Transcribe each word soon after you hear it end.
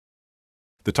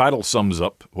The title sums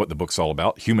up what the book's all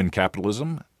about: human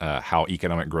capitalism, how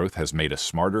economic growth has made us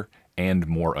smarter and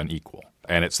more unequal.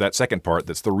 And it's that second part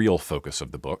that's the real focus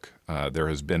of the book. There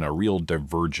has been a real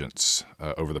divergence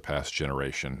over the past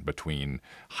generation between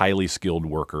highly skilled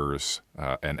workers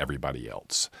and everybody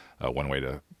else. One way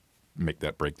to make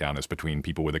that breakdown is between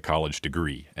people with a college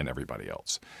degree and everybody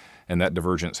else. And that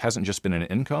divergence hasn't just been in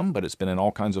income, but it's been in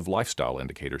all kinds of lifestyle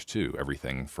indicators too.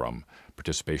 Everything from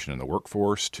participation in the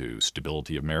workforce to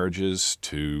stability of marriages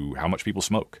to how much people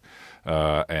smoke.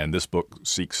 And this book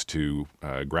seeks to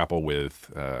grapple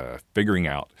with figuring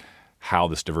out how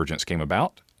this divergence came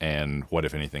about and what,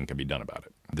 if anything, can be done about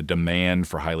it. The demand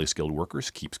for highly skilled workers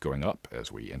keeps going up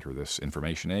as we enter this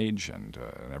information age and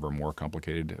an ever more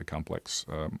complicated, complex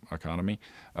economy.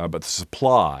 But the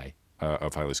supply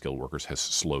of highly skilled workers has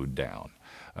slowed down.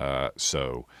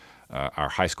 So our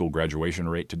high school graduation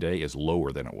rate today is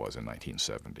lower than it was in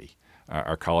 1970.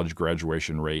 Our college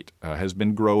graduation rate has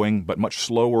been growing, but much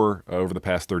slower over the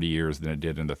past 30 years than it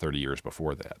did in the 30 years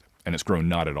before that. And it's grown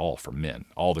not at all for men.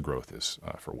 All the growth is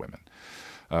for women.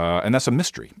 And that's a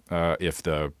mystery. If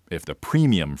the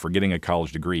premium for getting a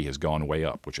college degree has gone way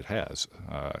up, which it has,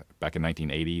 back in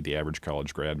 1980, the average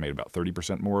college grad made about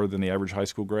 30% more than the average high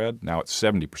school grad. Now it's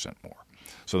 70% more.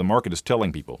 So the market is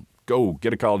telling people, go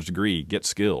get a college degree, get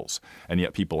skills, and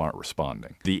yet people aren't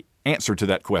responding. The answer to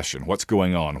that question, what's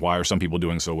going on? Why are some people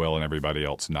doing so well and everybody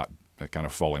else not kind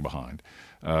of falling behind?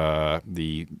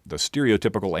 The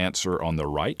stereotypical answer on the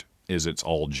right is it's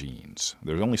all genes.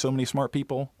 There's only so many smart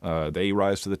people. They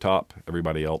rise to the top.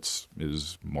 Everybody else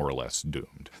is more or less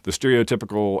doomed. The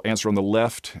stereotypical answer on the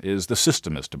left is the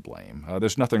system is to blame.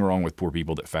 There's nothing wrong with poor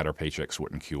people that fatter paychecks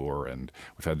wouldn't cure, and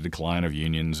we've had a decline of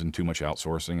unions and too much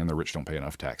outsourcing, and the rich don't pay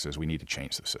enough taxes. We need to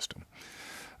change the system.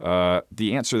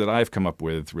 The answer that I've come up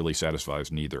with really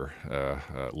satisfies neither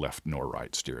left nor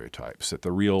right stereotypes, that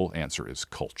the real answer is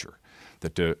culture.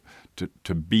 That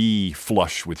to be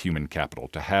flush with human capital,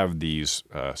 to have these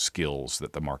skills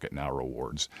that the market now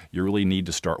rewards, you really need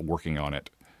to start working on it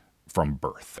from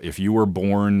birth. If you were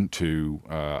born to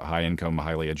high-income,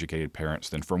 highly educated parents,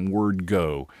 then from word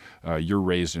go, you're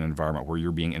raised in an environment where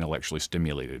you're being intellectually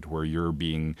stimulated, where you're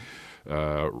being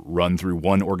run through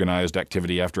one organized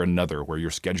activity after another, where you're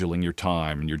scheduling your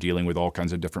time and you're dealing with all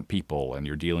kinds of different people and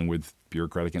you're dealing with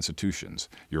bureaucratic institutions.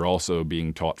 You're also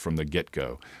being taught from the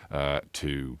get-go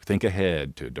to think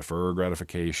ahead, to defer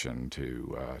gratification,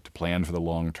 to plan for the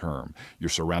long term. You're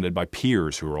surrounded by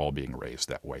peers who are all being raised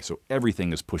that way. So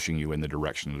everything is pushing you in the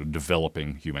direction of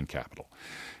developing human capital.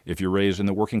 If you're raised in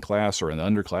the working class or in the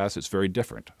underclass, it's very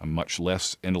different. A much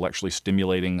less intellectually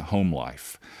stimulating home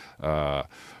life,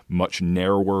 much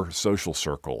narrower social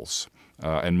circles,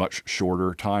 and much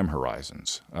shorter time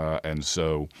horizons. And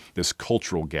so this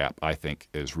cultural gap, I think,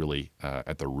 is really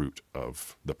at the root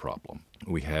of the problem.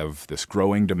 We have this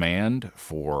growing demand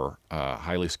for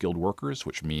highly skilled workers,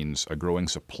 which means a growing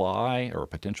supply or a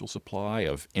potential supply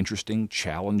of interesting,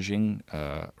 challenging,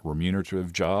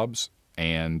 remunerative jobs,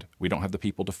 and we don't have the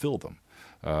people to fill them.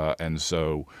 And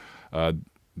so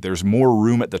there's more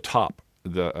room at the top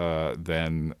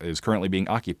than is currently being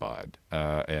occupied.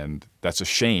 And that's a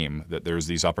shame that there's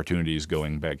these opportunities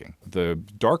going begging. The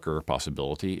darker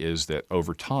possibility is that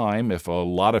over time, if a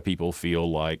lot of people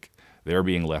feel like they're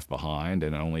being left behind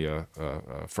and only a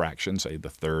fraction, say the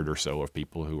third or so of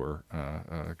people who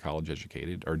are college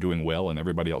educated are doing well and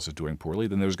everybody else is doing poorly,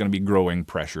 then there's going to be growing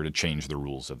pressure to change the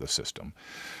rules of the system.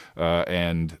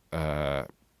 And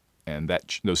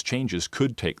those changes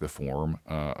could take the form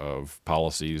of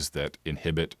policies that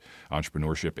inhibit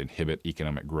entrepreneurship, inhibit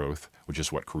economic growth, which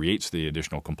is what creates the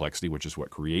additional complexity, which is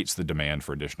what creates the demand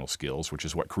for additional skills, which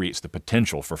is what creates the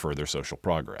potential for further social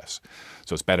progress.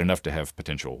 So it's bad enough to have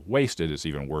potential wasted. It's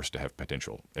even worse to have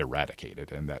potential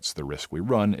eradicated. And that's the risk we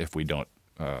run if we don't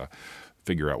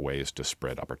figure out ways to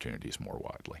spread opportunities more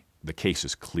widely. The case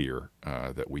is clear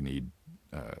that we need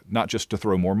not just to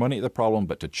throw more money at the problem,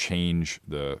 but to change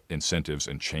the incentives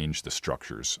and change the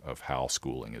structures of how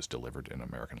schooling is delivered in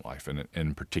American life, and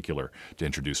in particular to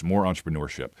introduce more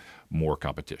entrepreneurship, more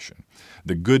competition.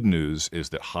 The good news is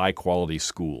that high-quality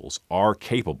schools are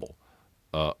capable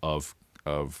of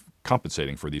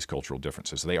compensating for these cultural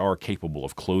differences. They are capable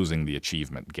of closing the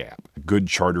achievement gap. Good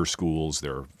charter schools,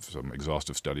 there are some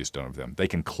exhaustive studies done of them, they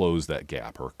can close that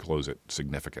gap or close it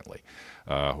significantly.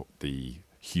 The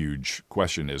huge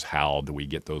question is, how do we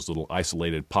get those little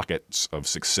isolated pockets of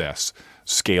success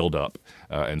scaled up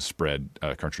and spread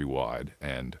countrywide?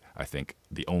 And I think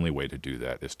the only way to do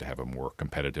that is to have a more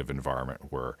competitive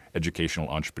environment where educational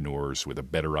entrepreneurs with a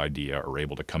better idea are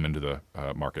able to come into the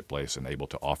marketplace and able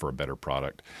to offer a better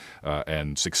product,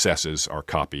 and successes are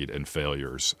copied and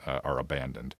failures are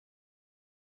abandoned.